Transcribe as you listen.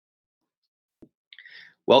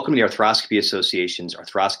Welcome to the Arthroscopy Association's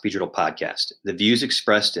Arthroscopy Journal podcast. The views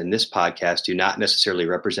expressed in this podcast do not necessarily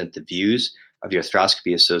represent the views of the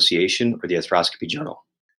Arthroscopy Association or the Arthroscopy Journal.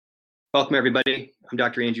 Welcome, everybody. I'm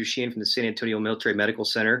Dr. Andrew Sheehan from the San Antonio Military Medical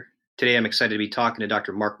Center. Today, I'm excited to be talking to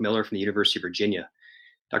Dr. Mark Miller from the University of Virginia.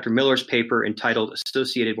 Dr. Miller's paper entitled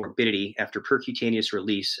Associated Morbidity After Percutaneous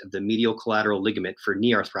Release of the Medial Collateral Ligament for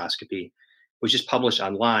Knee Arthroscopy was just published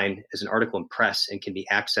online as an article in Press and can be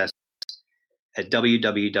accessed at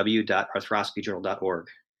www.arthroscopyjournal.org.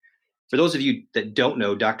 For those of you that don't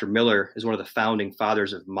know, Dr. Miller is one of the founding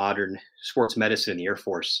fathers of modern sports medicine in the Air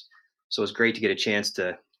Force. So it's great to get a chance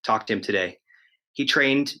to talk to him today. He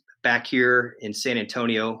trained back here in San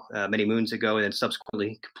Antonio many moons ago and then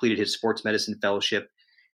subsequently completed his sports medicine fellowship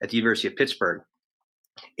at the University of Pittsburgh.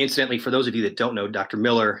 Incidentally, for those of you that don't know, Dr.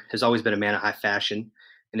 Miller has always been a man of high fashion,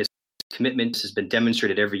 and his commitment has been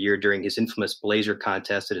demonstrated every year during his infamous Blazer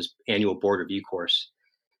contest at his annual board review course.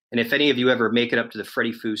 And if any of you ever make it up to the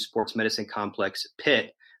Freddie Fu Sports Medicine Complex at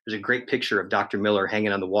Pitt, there's a great picture of Dr. Miller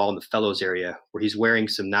hanging on the wall in the fellows area where he's wearing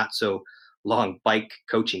some not so long bike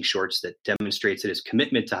coaching shorts that demonstrates that his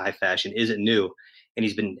commitment to high fashion isn't new, and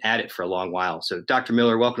he's been at it for a long while. So Dr.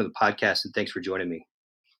 Miller, welcome to the podcast, and thanks for joining me.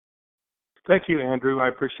 Thank you, Andrew. I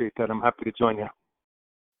appreciate that. I'm happy to join you.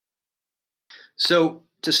 So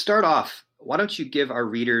to start off, why don't you give our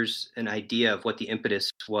readers an idea of what the impetus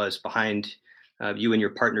was behind you and your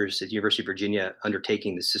partners at the University of Virginia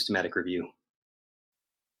undertaking this systematic review?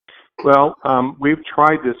 Well, we've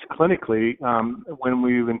tried this clinically when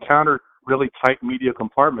we've encountered really tight medial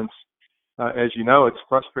compartments. As you know, it's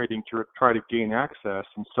frustrating to try to gain access.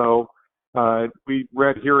 And so we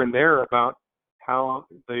read here and there about how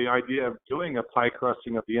the idea of doing a pie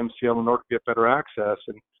crusting of the MCL in order to get better access.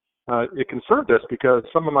 And it concerned us because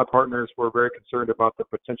some of my partners were very concerned about the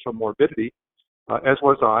potential morbidity, as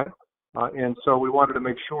was I. And so we wanted to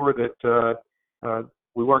make sure that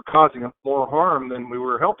we weren't causing more harm than we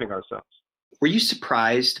were helping ourselves. Were you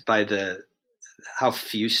surprised by how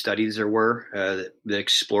few studies there were that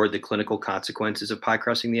explored the clinical consequences of pie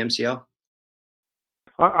crusting the MCL?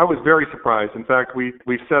 I was very surprised. In fact, we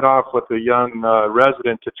set off with a young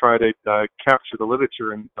resident to try to capture the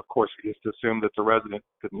literature, and of course, we just assumed that the resident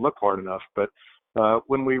didn't look hard enough. But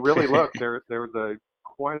when we really looked, there was a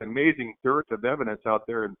quite amazing dearth of evidence out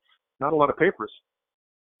there, and not a lot of papers.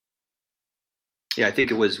 Yeah, I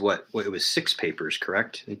think it was it was 6 papers,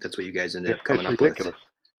 correct? I think that's what you guys ended up coming up ridiculous. with.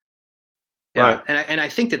 Yeah, Right. and I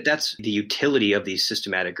think that's the utility of these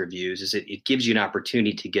systematic reviews is it gives you an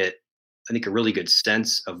opportunity to get, I think, a really good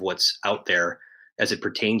sense of what's out there as it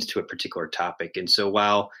pertains to a particular topic. And so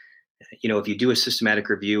while, if you do a systematic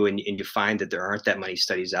review and you find that there aren't that many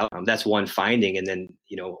studies out, that's one finding. And then,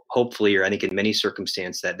 hopefully, or I think in many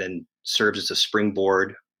circumstances that then serves as a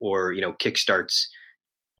springboard or, kickstarts,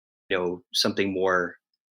 something more,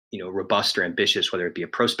 robust or ambitious, whether it be a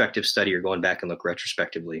prospective study or going back and look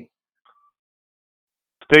retrospectively.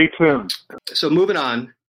 Stay tuned. So moving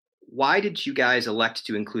on, why did you guys elect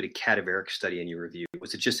to include a cadaveric study in your review?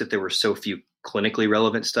 Was it just that there were so few clinically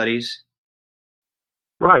relevant studies?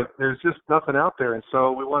 Right. There's just nothing out there. And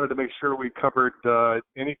so we wanted to make sure we covered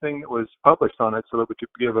anything that was published on it so that we could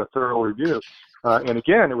give a thorough review. And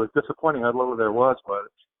again, it was disappointing how little there was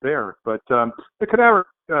there. But the cadaver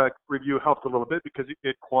review helped a little bit because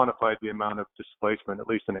it quantified the amount of displacement, at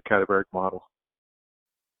least in a cadaveric model.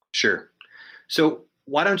 Sure. So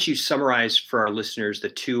why don't you summarize for our listeners the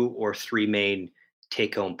 2 or 3 main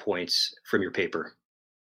take-home points from your paper?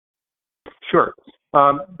 Sure.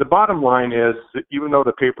 The bottom line is that even though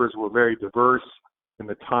the papers were very diverse in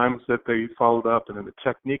the times that they followed up and in the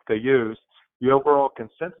technique they used, the overall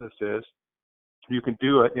consensus is you can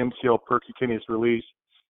do an MCL percutaneous release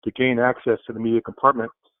to gain access to the medial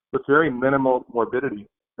compartment with very minimal morbidity,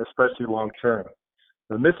 especially long-term.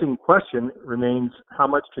 The missing question remains, how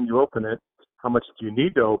much can you open it? How much do you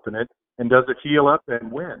need to open it? And does it heal up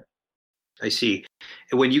and when? I see.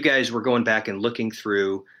 And when you guys were going back and looking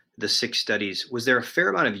through the 6 studies, was there a fair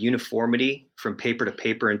amount of uniformity from paper to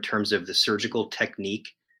paper in terms of the surgical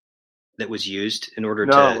technique that was used in order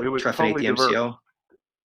to trephinate totally the MCL? Diverse.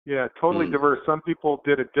 Yeah, totally diverse. Some people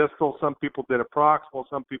did it distal, some people did it proximal,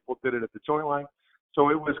 some people did it at the joint line.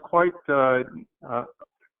 So it was quite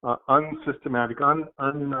unsystematic, a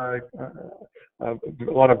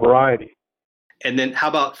lot of variety. And then how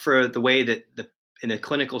about for the way that in the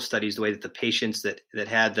clinical studies, the way that the patients that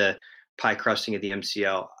had the pie crusting of the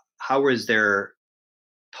MCL, how was their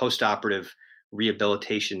postoperative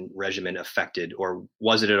rehabilitation regimen affected, or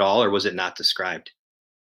was it at all, or was it not described?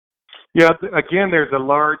 Yeah, again, there's a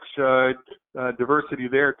large diversity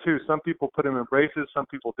there too. Some people put them in braces, some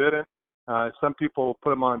people didn't. Some people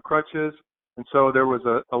put them on crutches. And so there was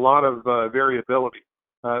a lot of variability,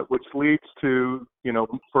 which leads to,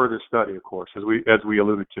 further study, of course, as we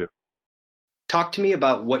alluded to. Talk to me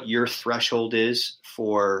about what your threshold is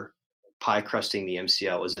for pie crusting the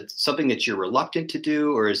MCL. Is it something that you're reluctant to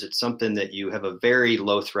do, or is it something that you have a very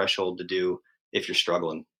low threshold to do if you're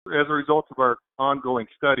struggling? As a result of our ongoing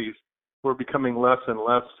studies, we're becoming less and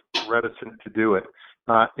less reticent to do it.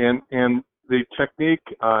 And the technique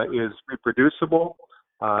is reproducible,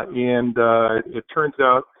 and it turns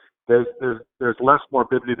out there's less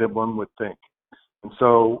morbidity than one would think. And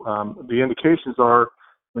so the indications are,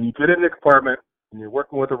 when you get in the compartment and you're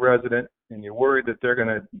working with a resident and you're worried that they're going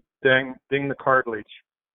to ding the cartilage,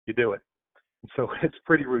 you do it. And so it's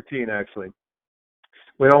pretty routine, actually.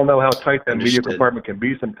 We all know how tight that medial compartment can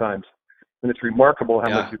be sometimes, and it's remarkable how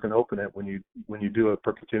much you can open it when you do a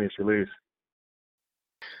percutaneous release.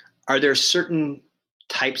 Are there certain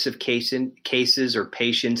types of cases or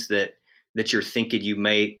patients that you're thinking you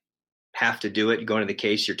may have to do it? You go into the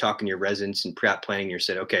case, you're talking to your residents and planning. You're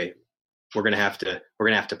saying, okay, we're gonna have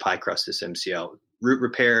to pie crust this MCL. Root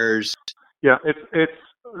repairs. Yeah, it's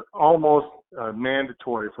almost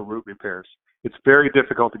mandatory for root repairs. It's very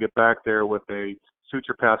difficult to get back there with a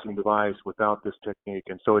suture passing device without this technique,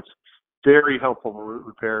 and so it's very helpful for root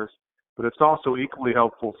repairs. But it's also equally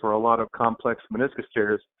helpful for a lot of complex meniscus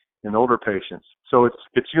tears in older patients. So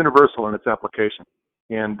it's universal in its application,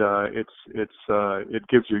 and it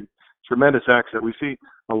gives you tremendous access. We see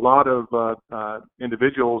a lot of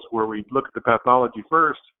individuals where we look at the pathology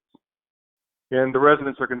first, and the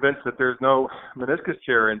residents are convinced that there's no meniscus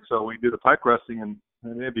tear, and so we do the pie crusting, and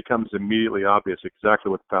it becomes immediately obvious exactly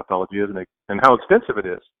what the pathology is and how extensive it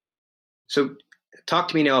is. So talk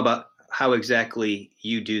to me now about how exactly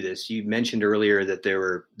you do this. You mentioned earlier that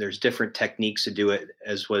there's different techniques to do it,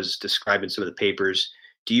 as was described in some of the papers.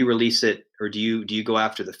 Do you release it, or do you go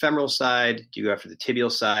after the femoral side? Do you go after the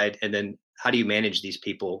tibial side? And then how do you manage these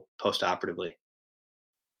people post-operatively?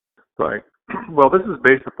 Right. Well, this is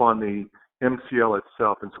based upon the MCL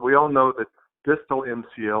itself. And so we all know that distal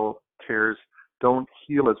MCL tears don't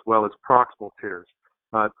heal as well as proximal tears.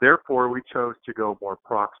 Therefore, we chose to go more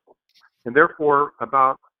proximal. And therefore,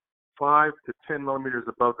 about 5 to 10 millimeters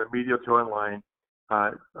above the medial joint line,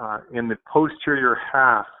 in the posterior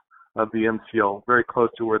half of the MCL, very close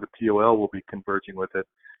to where the POL will be converging with it,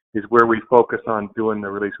 is where we focus on doing the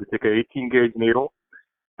release. We take an 18-gauge needle,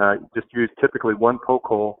 just use typically one poke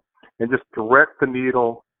hole, and just direct the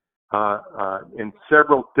needle in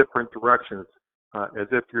several different directions, as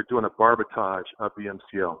if you're doing a barbotage of the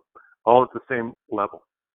MCL, all at the same level.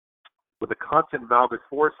 With a constant valgus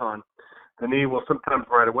force on, the knee will sometimes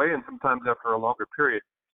right away and sometimes after a longer period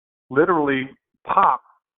literally pop,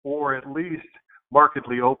 or at least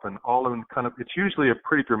markedly open, all in it's usually a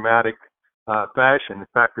pretty dramatic fashion. In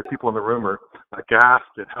fact, the people in the room are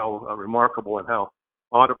aghast at how remarkable and how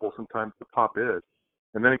audible sometimes the pop is.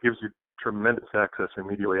 And then it gives you tremendous access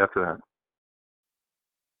immediately after that.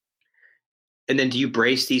 And then do you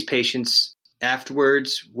brace these patients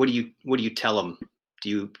afterwards? What do you tell them?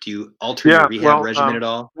 Do you alter your rehab regimen at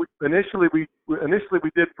all? Initially we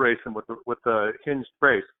did brace them with the hinged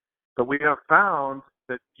brace, but we have found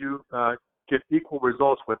that you get equal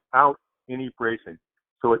results without any bracing.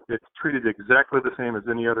 So it's treated exactly the same as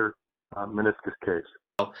any other meniscus case.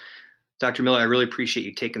 Well, Dr. Miller, I really appreciate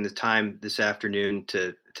you taking the time this afternoon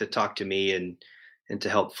to talk to me and to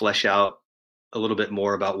help flesh out a little bit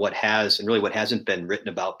more about what has and really what hasn't been written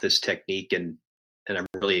about this technique. And I'm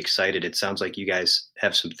really excited. It sounds like you guys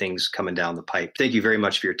have some things coming down the pipe. Thank you very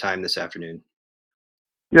much for your time this afternoon.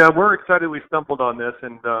 Yeah, we're excited we stumbled on this,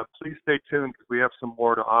 and please stay tuned because we have some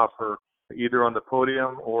more to offer, either on the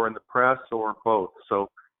podium or in the press or both. So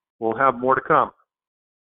we'll have more to come.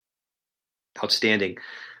 Outstanding.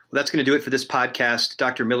 Well, that's going to do it for this podcast.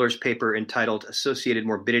 Dr. Miller's paper entitled Associated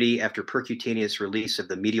Morbidity After Percutaneous Release of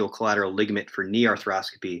the Medial Collateral Ligament for Knee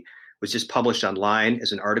Arthroscopy was just published online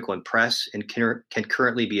as an article in press and can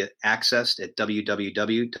currently be accessed at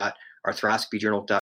www.arthroscopyjournal.com.